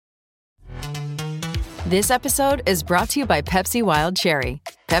This episode is brought to you by Pepsi Wild Cherry.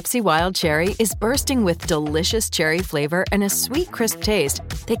 Pepsi Wild Cherry is bursting with delicious cherry flavor and a sweet, crisp taste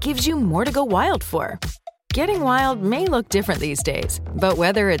that gives you more to go wild for. Getting wild may look different these days, but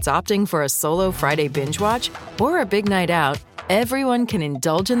whether it's opting for a solo Friday binge watch or a big night out, everyone can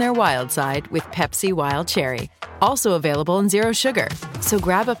indulge in their wild side with Pepsi Wild Cherry. Also available in Zero Sugar. So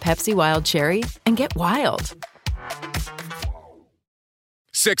grab a Pepsi Wild Cherry and get wild.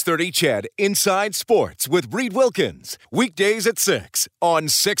 630 CHED Inside Sports with Reed Wilkins. Weekdays at 6 on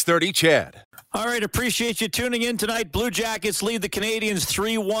 630 CHED. All right, appreciate you tuning in tonight. Blue Jackets lead the Canadians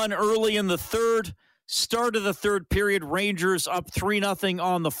 3-1 early in the third. Start of the third period, Rangers up 3-0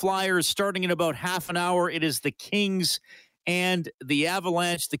 on the Flyers. Starting in about half an hour, it is the Kings and the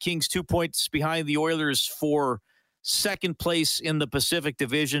Avalanche. The Kings 2 points behind the Oilers for second place in the Pacific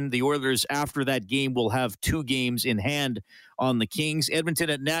Division. The Oilers, after that game, will have 2 games in hand on the Kings. Edmonton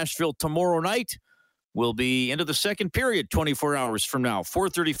at Nashville tomorrow night will be into the second period 24 hours from now.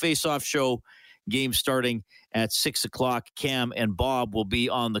 4:30 face-off show. Game starting at 6 o'clock. Cam and Bob will be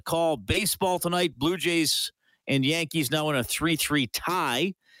on the call. Baseball tonight. Blue Jays and Yankees now in a 3-3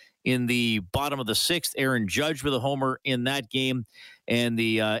 tie in the bottom of the sixth. Aaron Judge with a homer in that game. And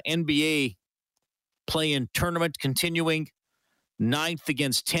the NBA play-in tournament continuing. 9th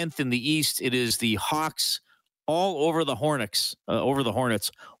against 10th in the East. It is the Hawks all over the Hornets.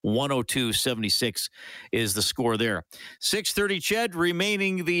 102-76 is the score there. 6:30 CHED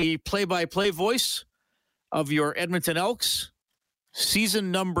remaining the play-by-play voice of your Edmonton Elks.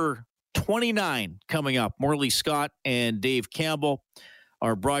 Season number 29 coming up. Morley Scott and Dave Campbell,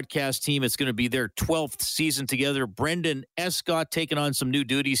 our broadcast team. It's going to be their 12th season together. Brendan Escott taking on some new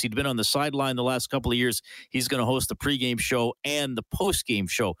duties. He'd been on the sideline the last couple of years. He's going to host the pregame show and the postgame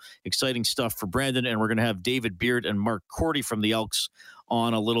show. Exciting stuff for Brendan, and we're going to have David Beard and Mark Cordy from the Elks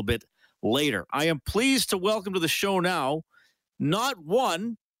on a little bit later. I am pleased to welcome to the show now not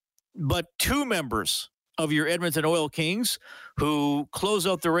one, but 2 members of your Edmonton Oil Kings who close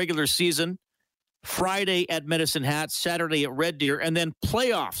out the regular season Friday at Medicine Hat, Saturday at Red Deer, and then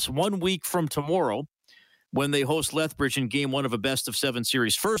playoffs 1 week from tomorrow when they host Lethbridge in Game 1 of a best-of-7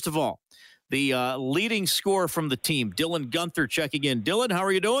 series. First of all, the leading scorer from the team, Dylan Gunther, checking in. Dylan, how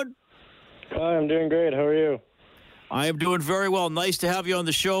are you doing? Hi, I'm doing great. How are you? I am doing very well. Nice to have you on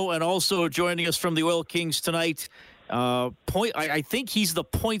the show, and also joining us from the Oil Kings tonight. I think he's the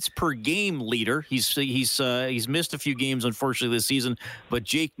points per game leader. He's missed a few games, unfortunately, this season. But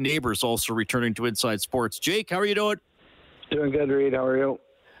Jake Neighbors also returning to Inside Sports. Jake, how are you doing? Doing good, Reed. How are you?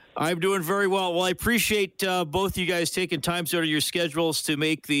 I'm doing very well. Well, I appreciate both you guys taking time out of your schedules to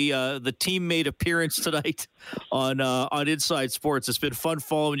make the teammate appearance tonight on Inside Sports. It's been fun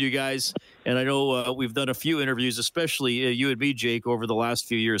following you guys, and I know we've done a few interviews, especially you and me, Jake, over the last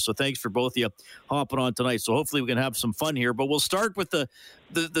few years. So thanks for both of you hopping on tonight. So hopefully we can have some fun here. But we'll start with the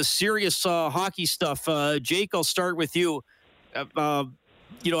serious hockey stuff. Jake, I'll start with you. How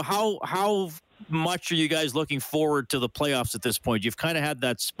much are you guys looking forward to the playoffs at this point? You've kind of had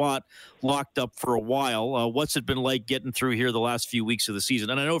that spot locked up for a while. What's it been like getting through here the last few weeks of the season?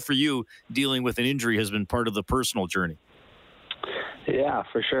 And I know for you, dealing with an injury has been part of the personal journey. Yeah,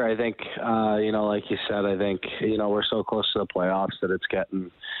 for sure. I think, like you said, I think, we're so close to the playoffs that it's getting,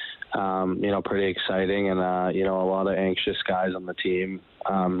 pretty exciting and, a lot of anxious guys on the team,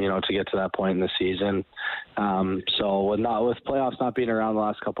 to get to that point in the season. So with playoffs not being around the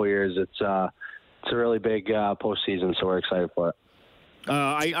last couple of years, it's a really big postseason, so we're excited for it.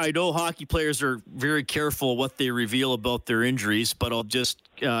 I know hockey players are very careful what they reveal about their injuries, but I'll just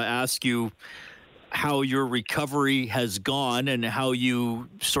ask you how your recovery has gone and how you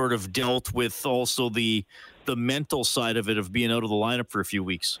sort of dealt with also the mental side of it, of being out of the lineup for a few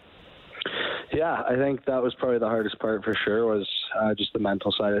weeks. Yeah, I think that was probably the hardest part for sure, was just the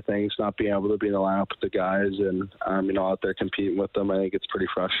mental side of things, not being able to be in the lineup with the guys and, out there competing with them. I think it's pretty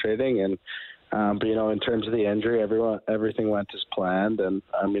frustrating. And, but, in terms of the injury, everything went as planned, and,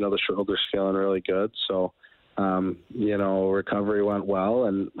 the shoulder's feeling really good. So, recovery went well,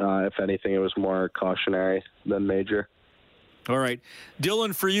 and if anything, it was more cautionary than major. All right.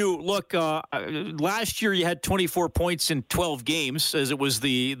 Dylan, for you, look, last year you had 24 points in 12 games, as it was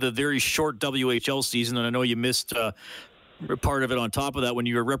the very short WHL season, and I know you missed part of it on top of that when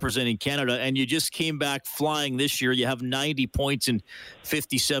you were representing Canada, and you just came back flying this year. You have 90 points in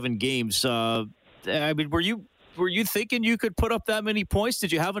 57 games. Were you thinking you could put up that many points?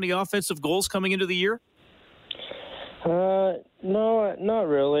 Did you have any offensive goals coming into the year? No, not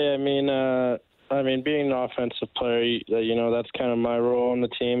really. I mean, being an offensive player, that's kind of my role on the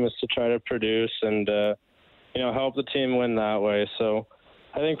team, is to try to produce and, help the team win that way. So,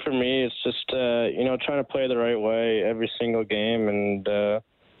 I think for me, it's just, trying to play the right way every single game. And,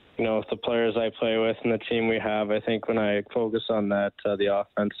 with the players I play with and the team we have, I think when I focus on that, the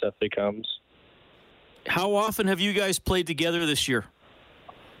offense definitely comes. How often have you guys played together this year?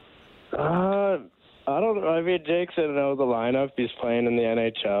 I don't know. I mean, Jake said know the lineup. He's playing in the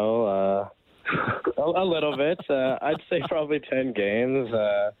NHL. A little bit. I'd say probably 10 games.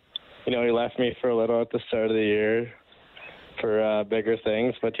 He left me for a little at the start of the year for bigger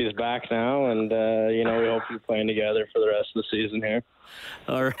things, but he's back now, and, we hope we're playing together for the rest of the season here.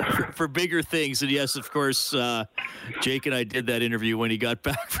 All right, for bigger things. And yes, of course, Jake and I did that interview when he got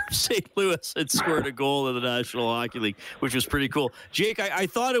back from St. Louis and scored a goal in the National Hockey League, which was pretty cool. Jake, I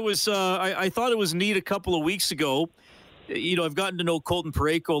thought it was I thought it was neat a couple of weeks ago. I've gotten to know Colton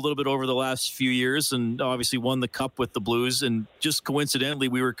Parayko a little bit over the last few years, and obviously won the Cup with the Blues. And just coincidentally,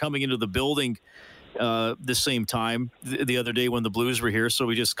 we were coming into the building the same time the other day when the Blues were here, so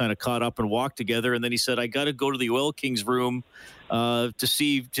we just kind of caught up and walked together. And then he said, "I got to go to the Oil Kings room to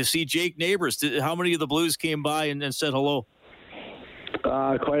see Jake Neighbors." How many of the Blues came by and said hello?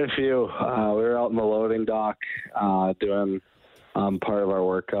 Quite a few. We were out in the loading dock doing part of our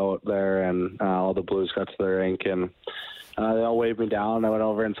workout there, and all the Blues got to the rink, and they all waved me down. I went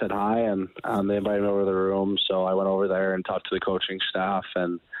over and said hi, and they invited me over to the room, so I went over there and talked to the coaching staff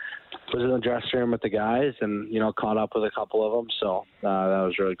and was in the dressing room with the guys, and caught up with a couple of them. So that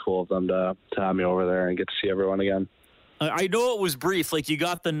was really cool of them to have me over there and get to see everyone again. I know it was brief. Like, you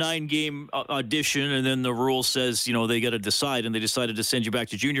got the 9-game audition, and then the rule says they got to decide, and they decided to send you back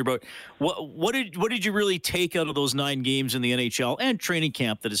to junior. But what did you really take out of those 9 games in the NHL and training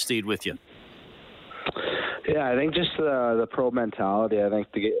camp that has stayed with you? Yeah, I think just the pro mentality. I think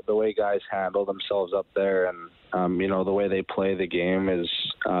the way guys handle themselves up there, and the way they play the game is,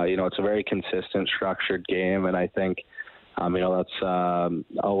 it's a very consistent, structured game, and I think, that's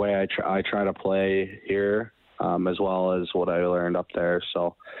a way I try to play here, as well as what I learned up there.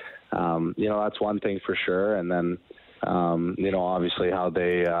 So, that's one thing for sure, and then, obviously how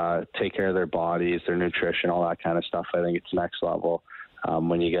they take care of their bodies, their nutrition, all that kind of stuff. I think it's next level.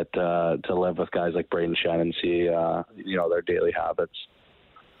 When you get to live with guys like Brayden Schenn and see, their daily habits.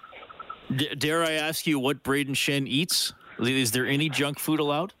 Dare I ask you what Brayden Schenn eats? Is there any junk food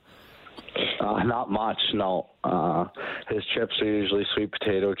allowed? Not much, no. His chips are usually sweet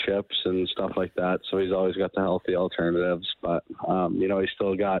potato chips and stuff like that, so he's always got the healthy alternatives. But, he's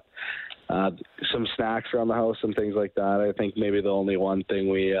still got some snacks around the house and things like that. I think maybe the only one thing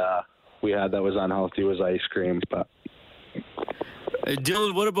we had that was unhealthy was ice cream, but...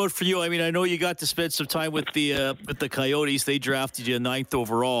 Dylan, what about for you? I mean, I know you got to spend some time with the Coyotes. They drafted you 9th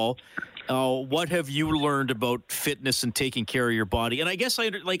overall. What have you learned about fitness and taking care of your body? And I guess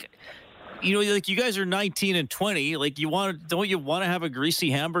you guys are 19 and 20. Like, don't you want to have a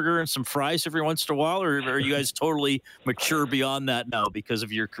greasy hamburger and some fries every once in a while, or are you guys totally mature beyond that now because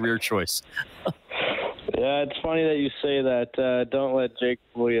of your career choice? Yeah, it's funny that you say that. Don't let Jake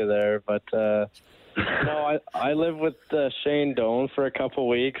fool you there, but. No, I lived with Shane Doan for a couple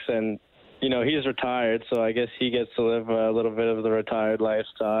weeks, and he's retired, so I guess he gets to live a little bit of the retired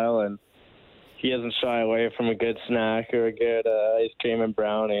lifestyle, and he doesn't shy away from a good snack or a good ice cream and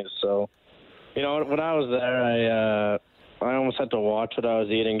brownies. So, when I was there, I almost had to watch what I was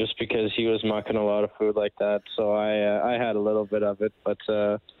eating just because he was mucking a lot of food like that. So I had a little bit of it, but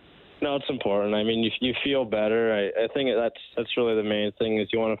no, it's important. I mean, you feel better. I think that's really the main thing is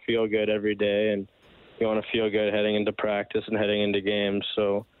you want to feel good every day, and you want to feel good heading into practice and heading into games.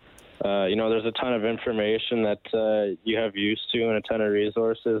 So, there's a ton of information that you have used to and a ton of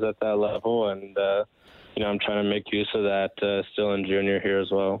resources at that level. And, I'm trying to make use of that still in junior here as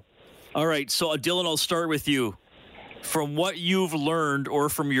well. All right. So, Dylan, I'll start with you. From what you've learned or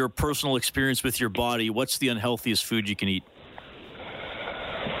from your personal experience with your body, what's the unhealthiest food you can eat?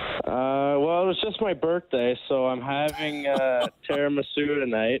 Well, it was just my birthday, so I'm having tiramisu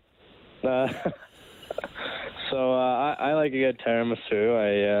tonight. So I like a good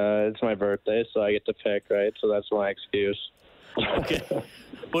tiramisu. It's my birthday, so I get to pick, right? So that's my excuse. Okay.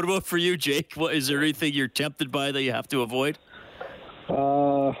 What about for you, Jake? Is there anything you're tempted by that you have to avoid?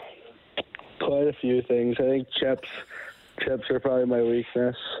 Quite a few things. I think chips are probably my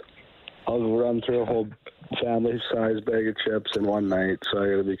weakness. I'll run through a whole family-sized bag of chips in one night, so I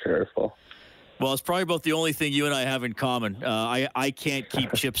got to be careful. Well, it's probably about the only thing you and I have in common. I can't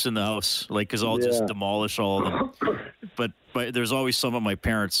keep chips in the house, because I'll just demolish all of them. But there's always some at my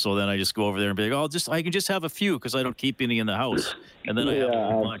parents', so then I just go over there and be like, I can just have a few because I don't keep any in the house, and then I have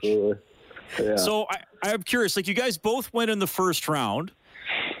a whole bunch. Yeah. So I'm curious. Like, you guys both went in the first round.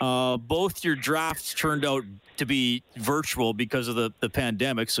 Both your drafts turned out to be virtual because of the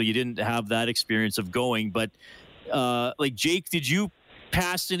pandemic, so you didn't have that experience of going. But like Jake, did you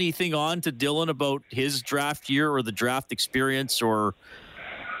pass anything on to Dylan about his draft year or the draft experience, or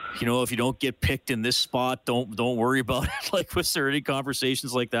if you don't get picked in this spot, don't worry about it? Like, was there any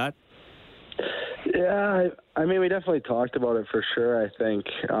conversations like that? Yeah, I mean, we definitely talked about it for sure. I think,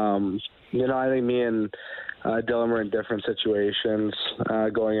 I think me and Dylan were in different situations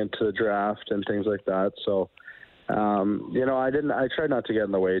going into the draft and things like that. So, I tried not to get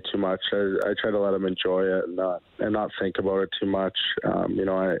in the way too much. I try to let him enjoy it and not think about it too much. I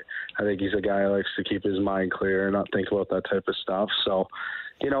think he's a guy who likes to keep his mind clear and not think about that type of stuff. So,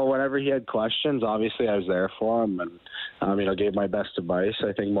 whenever he had questions, obviously I was there for him and, gave my best advice.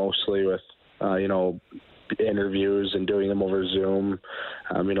 I think mostly with, interviews and doing them over Zoom,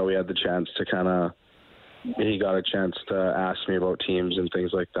 we had the chance to he got a chance to ask me about teams and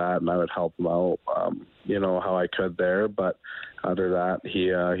things like that, and I would help him out, how I could there. But other than that, he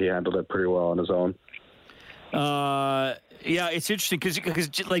handled it pretty well on his own. Yeah, it's interesting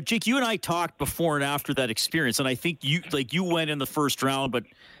because like Jake, you and I talked before and after that experience, and I think you went in the first round, but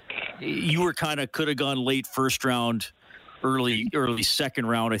you were could have gone late first round, early second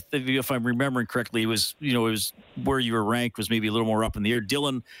round. I think if I'm remembering correctly, it was where you were ranked was maybe a little more up in the air.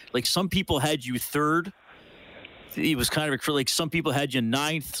 Dylan, like some people had you third. It was kind of like some people had you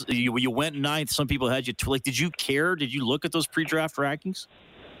ninth. You went ninth. Some people had you like. Did you care? Did you look at those pre-draft rankings?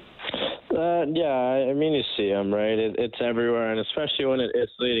 Yeah, I mean, you see them, right? It's everywhere, and especially when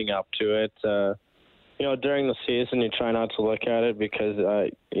it's leading up to it. During the season, you try not to look at it because,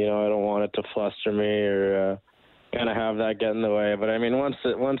 I don't want it to fluster me or kind of have that get in the way. But, I mean, once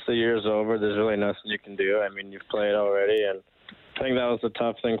the year's over, there's really nothing you can do. I mean, you've played already, and I think that was the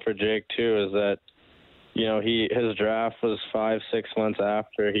tough thing for Jake, too, is that, his draft was 5-6 months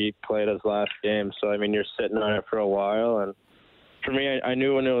after he played his last game. So, I mean, you're sitting on it for a while, and for me, I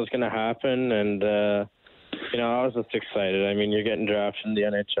knew when it was going to happen, and I was just excited. I mean, you're getting drafted in the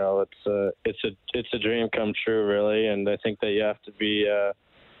NHL. It's a dream come true, really, and I think that you have to be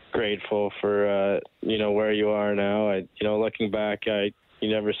grateful for where you are now. Looking back, you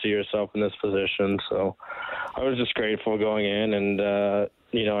never see yourself in this position, so I was just grateful going in, and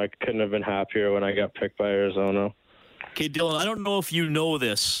I couldn't have been happier when I got picked by Arizona. Okay, Dylan, I don't know if you know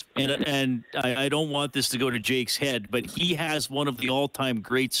this, and I don't want this to go to Jake's head, but he has one of the all-time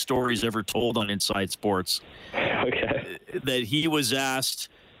great stories ever told on Inside Sports. Okay. That he was asked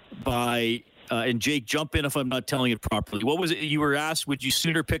by, and Jake, jump in if I'm not telling it properly. What was it? You were asked, would you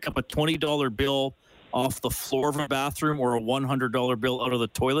sooner pick up a $20 bill off the floor of a bathroom or a $100 bill out of the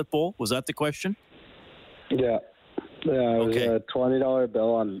toilet bowl? Was that the question? Yeah. Yeah, it was a $20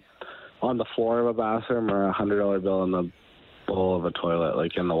 bill on the floor of a bathroom or a $100 bill in the bowl of a toilet,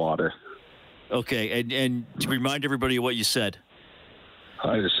 like in the water. Okay, and to remind everybody what you said.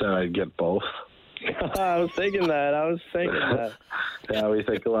 I just said I'd get both. I was thinking that. Yeah, we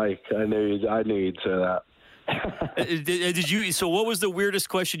think alike. I knew you'd say that. Did you? So, what was the weirdest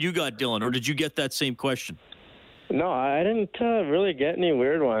question you got, Dylan, or did you get that same question? No, I didn't really get any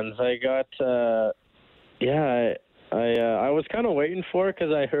weird ones. I got, I was kind of waiting for it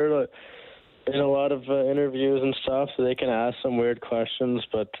because I heard in a lot of interviews and stuff, so they can ask some weird questions,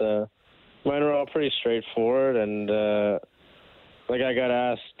 but mine were all pretty straightforward. And I got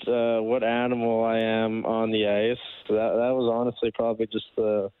asked what animal I am on the ice. That was honestly probably just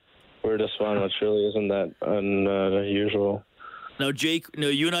the weirdest one, which really isn't that unusual. Now, Jake,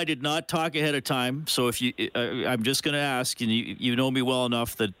 you and I did not talk ahead of time, so if you, I'm just going to ask, and you know me well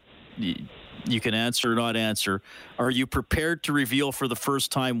enough that you can answer or not answer. Are you prepared to reveal for the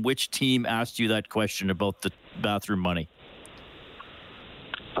first time which team asked you that question about the bathroom money?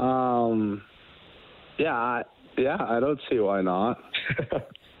 Yeah, I don't see why not.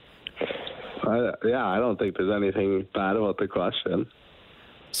 I don't think there's anything bad about the question.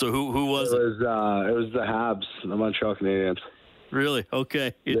 So who was it? It was the Habs, the Montreal Canadiens. Really?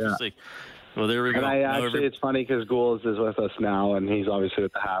 Okay. Interesting. Yeah. Well, there we go. And it's funny because Goules is with us now, and he's obviously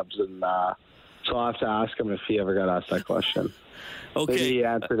with the Habs, and so I'll have to ask him if he ever got asked that question. Okay. Maybe he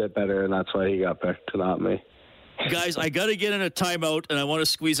answered it better, and that's why he got picked, not me. Guys, I got to get in a timeout, and I want to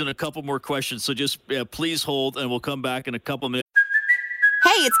squeeze in a couple more questions, so just please hold, and we'll come back in a couple minutes.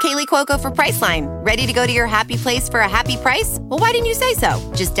 Hey, it's Kaylee Cuoco for Priceline. Ready to go to your happy place for a happy price? Well, why didn't you say so?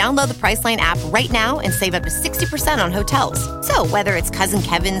 Just download the Priceline app right now and save up to 60% on hotels. So whether it's Cousin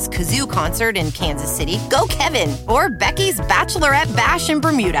Kevin's Kazoo Concert in Kansas City, go Kevin, or Becky's Bachelorette Bash in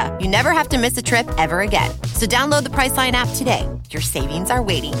Bermuda, you never have to miss a trip ever again. So download the Priceline app today. Your savings are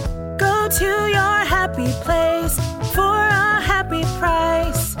waiting. Go to your happy place for a happy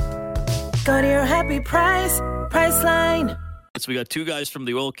price. Go to your happy price, Priceline. So we got two guys from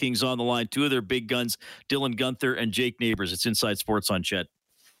the Oil Kings on the line, two of their big guns, Dylan Guenther and Jake Neighbors. It's Inside Sports on Ched.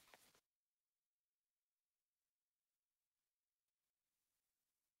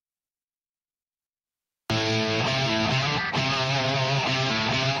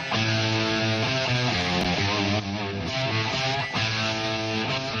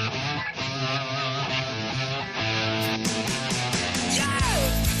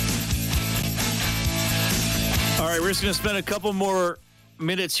 All right, we're just going to spend a couple more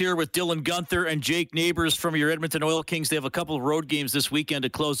minutes here with Dylan Guenther and Jake Neighbors from your Edmonton Oil Kings. They have a couple of road games this weekend to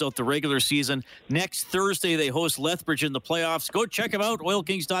close out the regular season. Next Thursday, they host Lethbridge in the playoffs. Go check them out,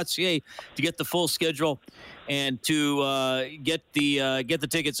 oilkings.ca, to get the full schedule and to get the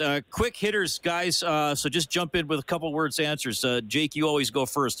tickets. Quick hitters, guys. So just jump in with a couple words answers. Jake, you always go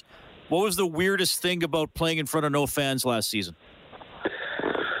first. What was the weirdest thing about playing in front of no fans last season?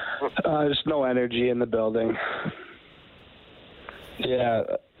 Just no energy in the building. Yeah,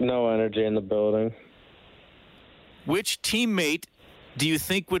 no energy in the building. Which teammate do you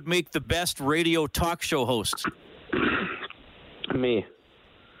think would make the best radio talk show host? Me.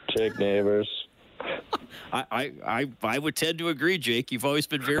 Jake Neighbors. I would tend to agree, Jake. You've always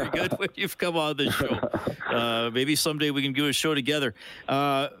been very good when you've come on this show. Maybe someday we can do a show together.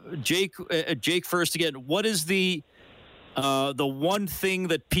 Jake first again. What is the one thing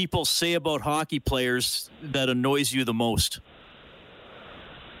that people say about hockey players that annoys you the most?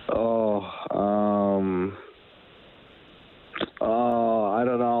 I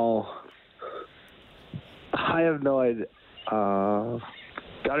don't know. I have no idea.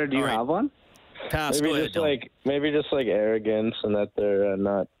 Gunnar, do you have one? Pass. Maybe just like arrogance and that they're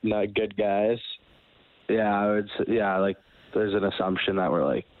not good guys. Yeah, I would say, like there's an assumption that we're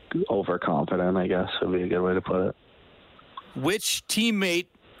like overconfident, I guess would be a good way to put it. Which teammate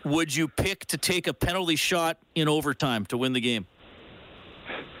would you pick to take a penalty shot in overtime to win the game?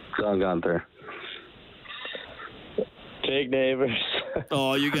 Dylan Guenther. Jake Neighbors.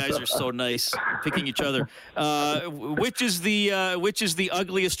 Oh, you guys are so nice, picking each other. Which is the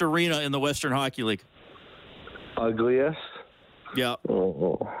ugliest arena in the Western Hockey League? Ugliest? Yeah.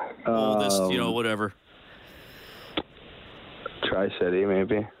 Oldest, whatever. Tri-City,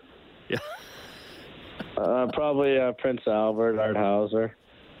 maybe. Yeah. Probably Prince Albert, Art Hauser.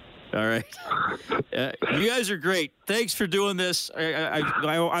 All right. You guys are great. Thanks for doing this. I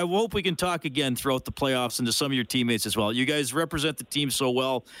hope we can talk again throughout the playoffs and to some of your teammates as well. You guys represent the team so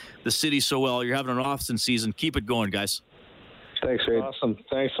well, the city so well. You're having an awesome season. Keep it going, guys. Thanks, Reed. Awesome.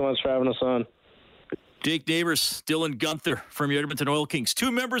 Thanks so much for having us on. Jake Neighbors, Dylan Guenther from your Edmonton Oil Kings. Two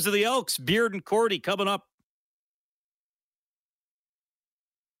members of the Elks, Beard and Cordy, coming up.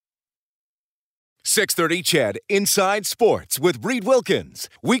 630 Ched Inside Sports with Reed Wilkins.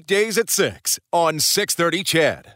 Weekdays at 6 on 630 Ched.